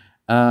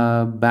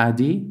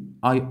 بعدی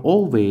I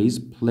always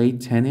play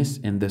tennis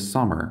in the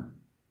summer.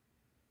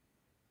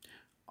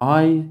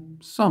 I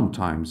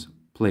sometimes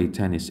play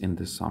tennis in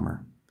the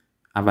summer.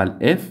 اول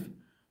F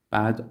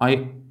بعد I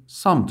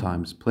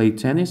sometimes play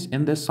tennis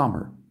in the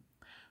summer.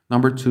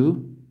 Number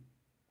 2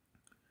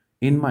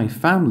 in my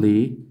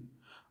family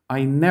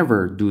I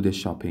never do the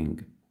shopping.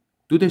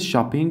 Do the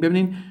shopping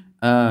ببینین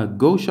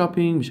go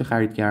shopping میشه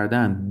خرید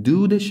کردن،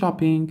 do the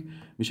shopping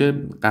میشه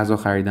غذا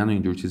خریدن و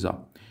اینجور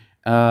چیزا.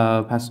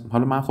 پس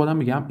حالا من خودم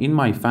میگم in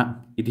my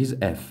it is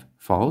F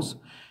false.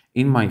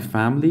 In my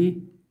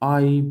family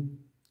I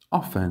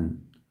often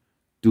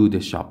do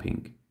the shopping.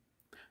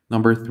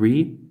 Number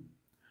 3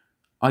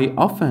 I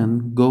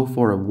often go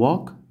for a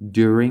walk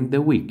during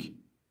the week.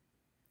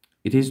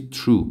 It is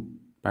true.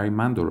 برای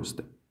من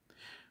درسته.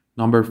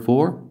 Number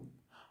 4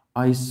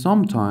 I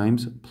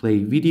sometimes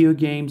play video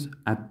games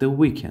at the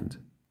weekend.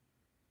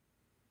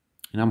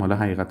 اینم حالا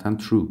حقیقتا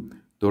true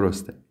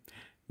درسته.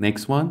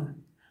 Next one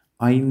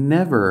I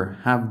never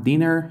have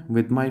dinner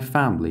with my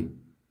family.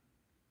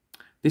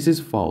 This is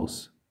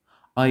false.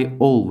 I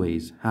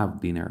always have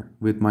dinner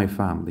with my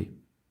family.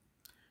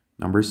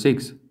 Number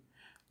 6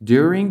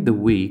 during the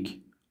week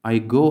I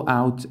go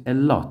out a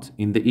lot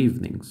in the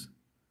evenings.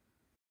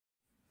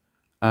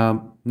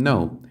 No.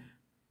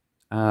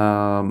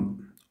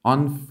 On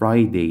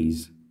Fridays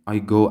I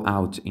go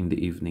out in the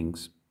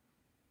evenings.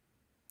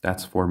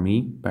 That's for me.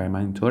 برای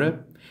من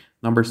اینطوره.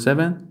 Number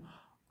 7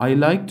 I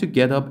like to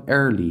get up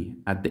early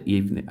at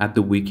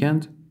the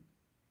weekend.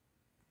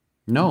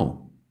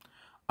 No.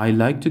 I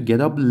like to get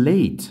up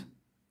late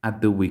at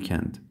the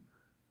weekend.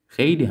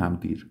 خیلی هم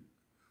دیر.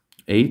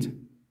 8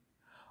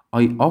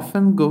 I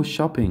often go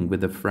shopping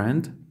with a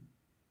friend.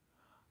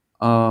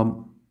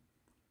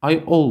 I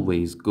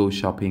always go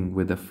shopping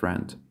with a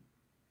friend.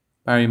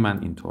 برای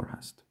من اینطور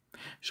هست.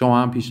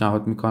 شما هم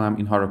پیشنهاد میکنم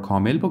اینها رو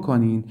کامل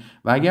بکنین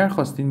و اگر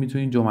خواستین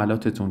میتونین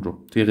جملاتتون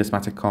رو توی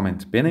قسمت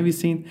کامنت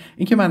بنویسین.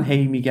 این که من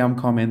هی میگم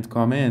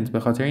کامنت به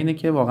خاطر اینه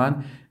که واقعا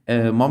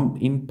ما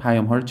این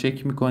پیام ها رو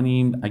چک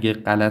میکنیم، اگه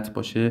غلط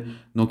باشه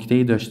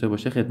نکته‌ای داشته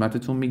باشه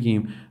خدمتتون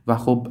میگیم و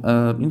خب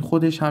این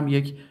خودش هم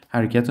یک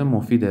حرکت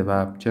مفیده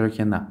و چرا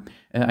که نه.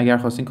 اگر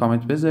خواستین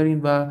کامنت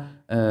بذارین و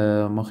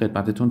ما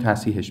خدمتتون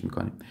تصحیحش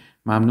میکنیم.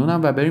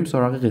 ممنونم و بریم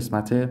سراغ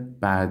قسمت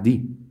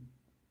بعدی.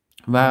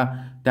 و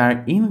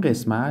در این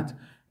قسمت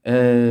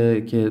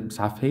که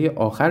صفحه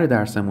آخر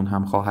درسمون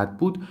هم خواهد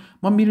بود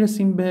ما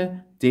میرسیم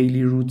به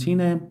دیلی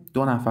روتین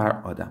 2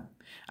 نفر آدم.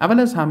 اول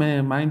از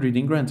همه من این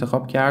ریدینگ رو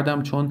انتخاب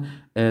کردم چون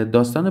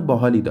داستان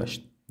باحالی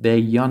داشت. The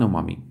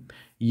یانومامی.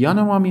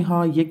 یانومامی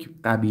ها یک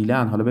قبیله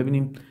ان. حالا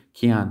ببینیم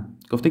کیان.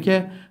 گفته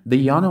که The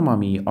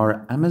Yanomami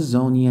are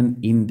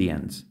Amazonian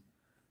Indians.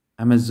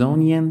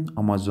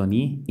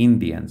 آمازونی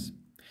Indians.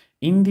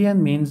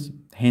 Indian means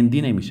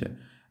هندی نمیشه.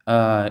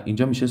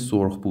 اینجا میشه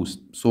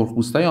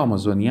سرخپوستای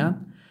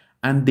آمازونیان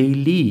and they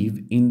live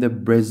in the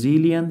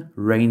Brazilian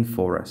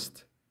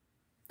rainforest.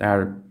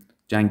 در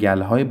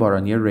جنگل‌های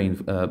بارانی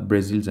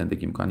برزیل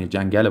زندگی میکنن یا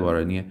جنگل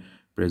بارانی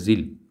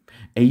برزیل.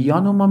 A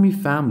Yanomami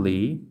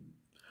family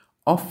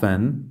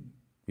often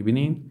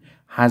میبینین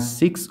has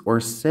 6 or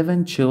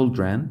 7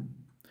 children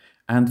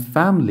and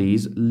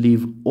families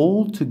live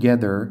all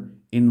together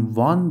in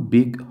one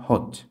big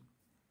hut.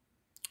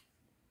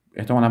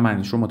 احتمالا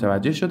معنیش رو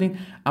متوجه شدین.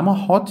 اما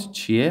هات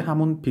چیه؟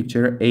 همون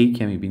پیکچر A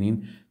که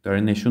میبینین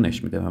داره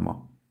نشونش میده به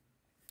ما.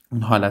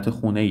 اون حالت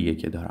خونه ایه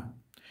که دارن.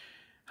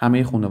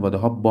 همه خانواده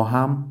ها با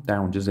هم در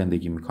اونجا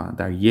زندگی میکنن،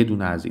 در یه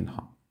دونه از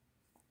اینها.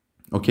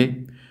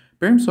 اوکی؟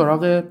 بریم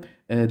سراغ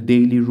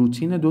دیلی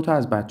روتین 2 تا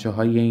از بچه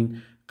های این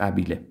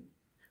قبیله.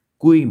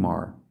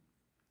 گویمار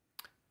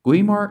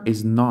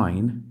is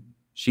 9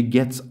 She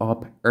gets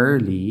up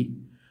early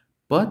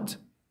but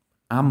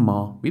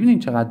اما ببینید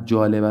چقدر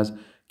جالب از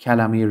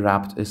کلمه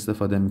ربط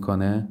استفاده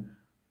میکنه.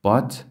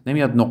 but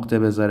نمیاد نقطه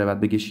بذاره بعد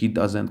بگه she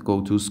doesn't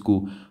go to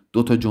school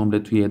 2 تا جمله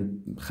توی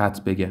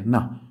خط بگه.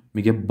 نه،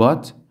 میگه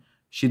but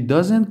she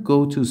doesn't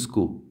go to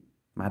school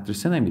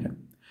مدرسه نمیره.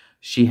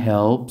 She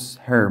helps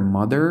her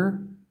mother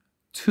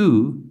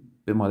to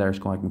به مادرش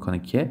کمک میکنه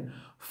که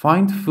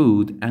find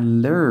food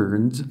and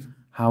learns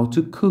how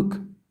to cook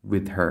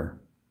with her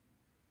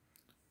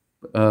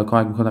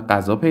کمک میکنه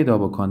غذا پیدا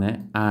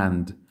بکنه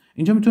and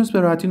اینجا میتونست به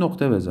راحتی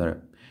نقطه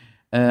بذاره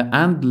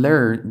and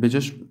learn به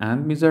جاش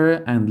and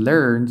میذاره and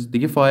learns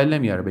دیگه فاعل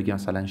نمیاره بگه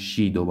مثلا she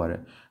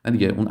دوباره، نه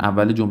دیگه اون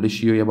اول جمله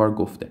she رو یه بار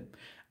گفته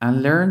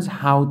and learns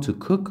how to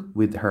cook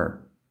with her.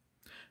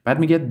 بعد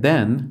میگه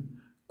then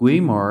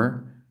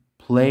گویمار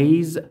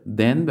plays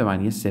then به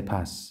معنی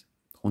سپس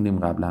خوندیم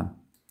قبلا.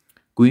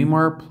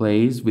 گویمار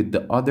plays with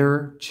the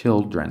other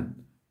children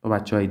با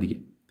بچه های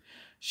دیگه.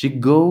 She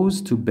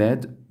goes to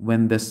bed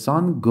when the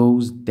sun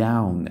goes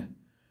down.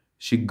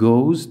 She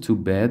goes to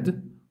bed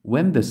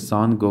when the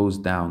sun goes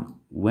down.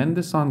 When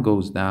the sun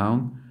goes down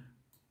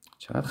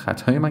چقدر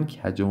خطای من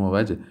کج و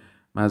موجه،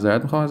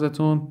 معذرت میخوام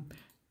ازتون،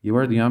 یه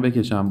بار دیگه هم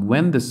بکشم.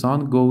 When the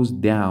sun goes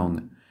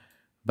down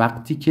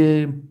وقتی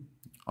که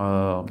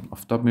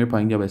آفتاب میره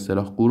پایین یا به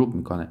اصطلاح غروب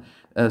میکنه.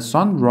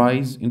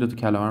 sunrise این 2 تا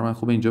کلمه رو من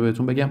خوبه اینجا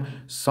بهتون بگم.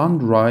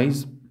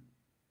 sunrise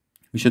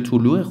میشه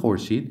طلوع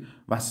خورشید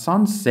و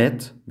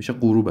sunset میشه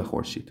غروب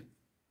خورشید.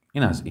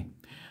 این از این.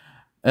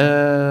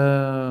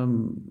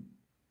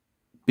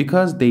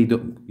 because they do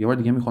یه بار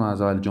دیگه میخونم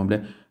از اول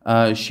جمله.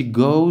 she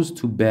goes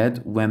to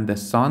bed when the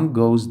sun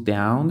goes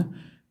down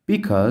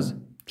because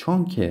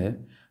چون که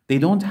they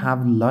don't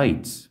have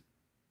lights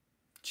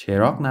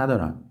چراغ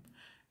ندارن.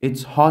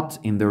 It's hot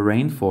in the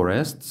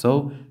rainforest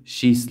so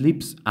she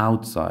sleeps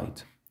outside.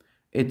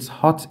 It's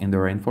hot in the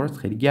rainforest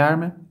خیلی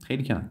گرمه،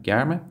 خیلی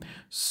گرمه.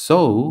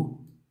 So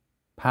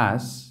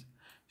پس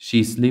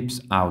she sleeps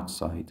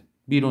outside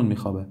بیرون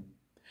میخوابه.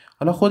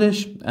 حالا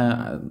خودش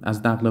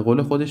از نقل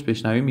قول خودش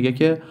بشنویم میگه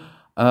که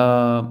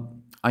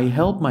I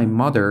help my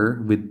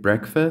mother with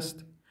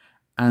breakfast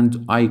and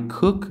I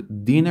cook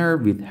dinner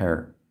with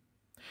her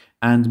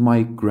and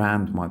my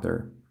grandmother.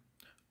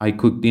 I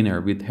cook dinner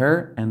with her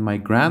and my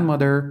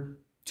grandmother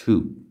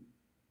too.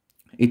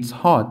 It's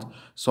hot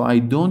so I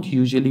don't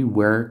usually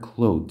wear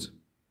clothes.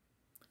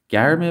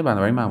 گرمه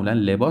بنابراین معمولا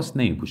لباس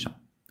نمیپوشم.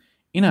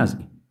 این از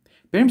این.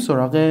 بریم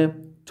سراغ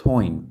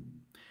توین.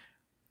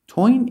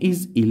 توین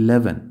is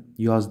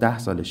 11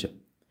 سالشه.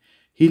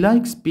 He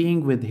likes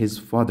being with his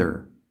father.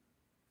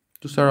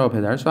 دوست داره با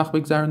پدرش وقت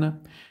بگذرونه.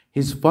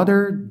 His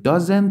father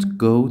doesn't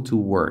go to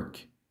work.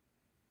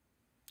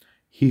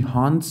 He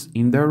hunts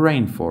in the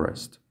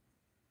rainforest.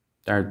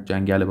 در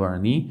جنگل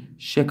بارانی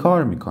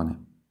شکار میکنه.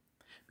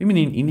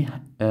 ببینین این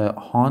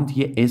hunt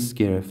یه اس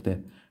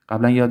گرفته.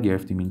 قبلا یاد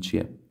گرفتیم این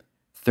چیه.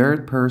 third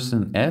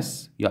person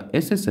S یا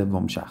اس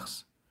سوم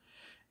شخص.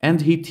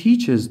 And he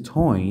teaches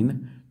Toyn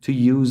to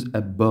use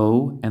a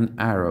bow and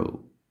arrow.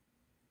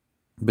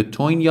 به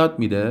توین یاد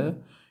میده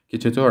که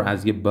چطور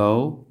از یه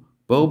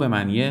bow به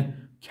معنی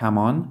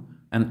کمان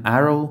and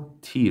arrow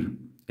تیر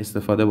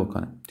استفاده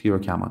بکنه، تیر و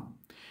کمان.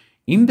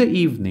 In the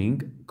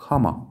evening,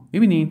 کاما.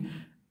 میبینین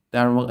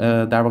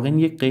در واقع این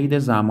یک قید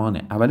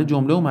زمانه. اول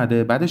جمله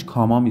اومده بعدش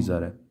کاما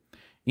میذاره.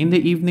 In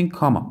the evening,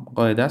 کاما.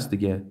 قاعده است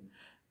دیگه.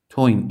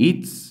 توین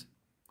eats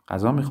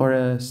غذا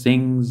میخوره،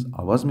 sings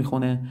آواز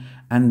میخونه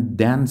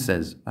and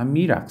dances و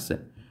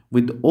میرقصه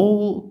with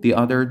all the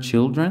other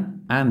children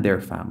and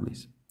their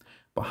families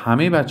با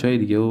همه بچهای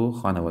دیگه و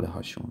خانواده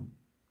هاشون.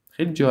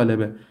 خیلی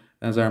جالبه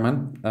به نظر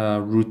من،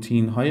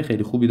 روتین های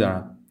خیلی خوبی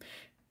دارن.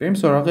 بریم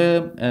سراغ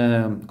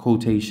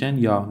کوتیشن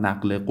یا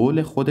نقل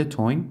قول خود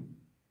توین.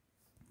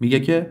 میگه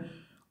که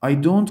I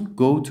don't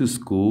go to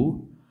school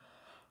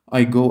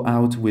I go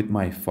out with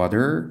my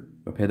father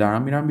با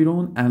پدرم میرم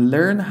بیرون and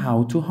learn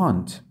how to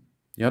hunt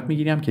یاد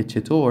میگیرم که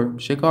چطور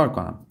شکار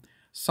کنم.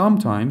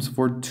 Sometimes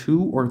for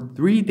 2 or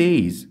 3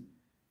 days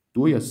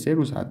 2 یا 3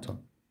 روز حتی.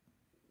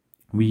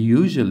 We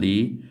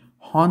usually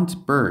hunt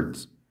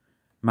birds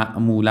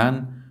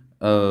معمولاً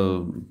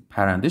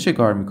پرنده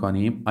شکار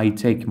میکنیم. I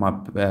take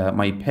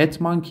my pet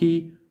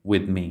monkey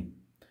with me.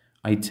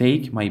 I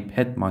take my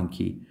pet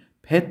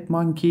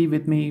monkey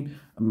with me.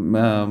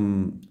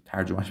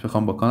 ترجمهش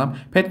بخوام بکنم،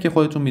 پت که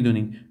خودتون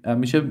میدونین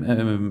میشه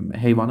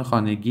حیوان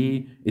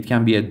خانگی. It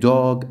can be a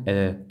dog,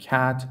 a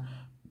cat.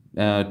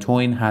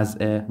 Toyn has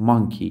a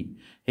monkey.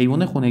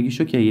 حیوان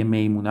خانگیشو که یه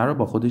میمونه رو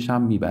با خودش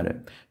هم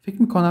میبره.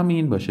 فکر میکنم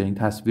این باشه، این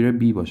تصویر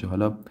بی باشه،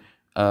 حالا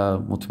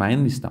مطمئن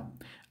نیستم.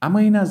 اما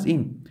این از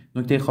این.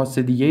 نکته خاص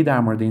دیگه در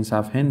مورد این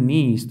صفحه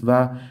نیست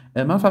و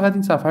من فقط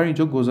این صفحه رو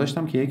اینجا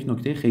گذاشتم که یک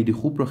نکته خیلی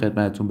خوب رو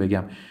خدمتتون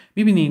بگم.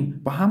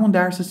 میبینین با همون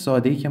درس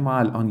ساده‌ای که ما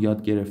الان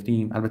یاد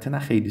گرفتیم، البته نه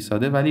خیلی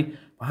ساده، ولی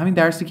با همین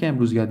درسی که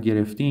امروز یاد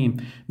گرفتیم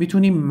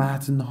میتونیم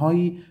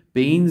متن‌هایی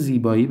به این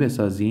زیبایی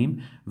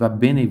بسازیم و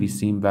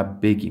بنویسیم و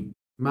بگیم.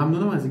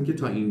 ممنونم از اینکه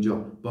تا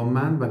اینجا با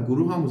من و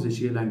گروه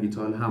آموزشی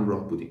لنگیتال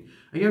همراه بودید.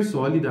 اگر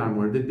سوالی در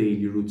مورد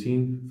دیلی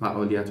روتین،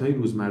 فعالیت‌های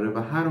روزمره و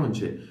هر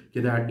آنچه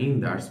که در این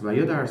درس و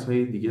یا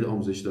درس‌های دیگه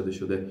آموزش داده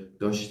شده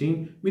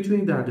داشتین،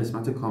 میتونید در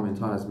قسمت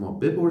کامنت‌ها از ما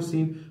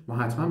بپرسین. ما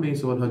حتما به این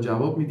سوال‌ها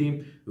جواب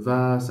میدیم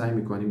و سعی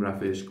می‌کنیم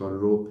رفع اشکال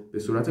رو به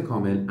صورت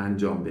کامل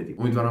انجام بدیم.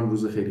 امیدوارم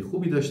روز خیلی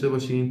خوبی داشته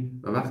باشین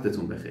و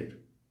وقتتون بخیر.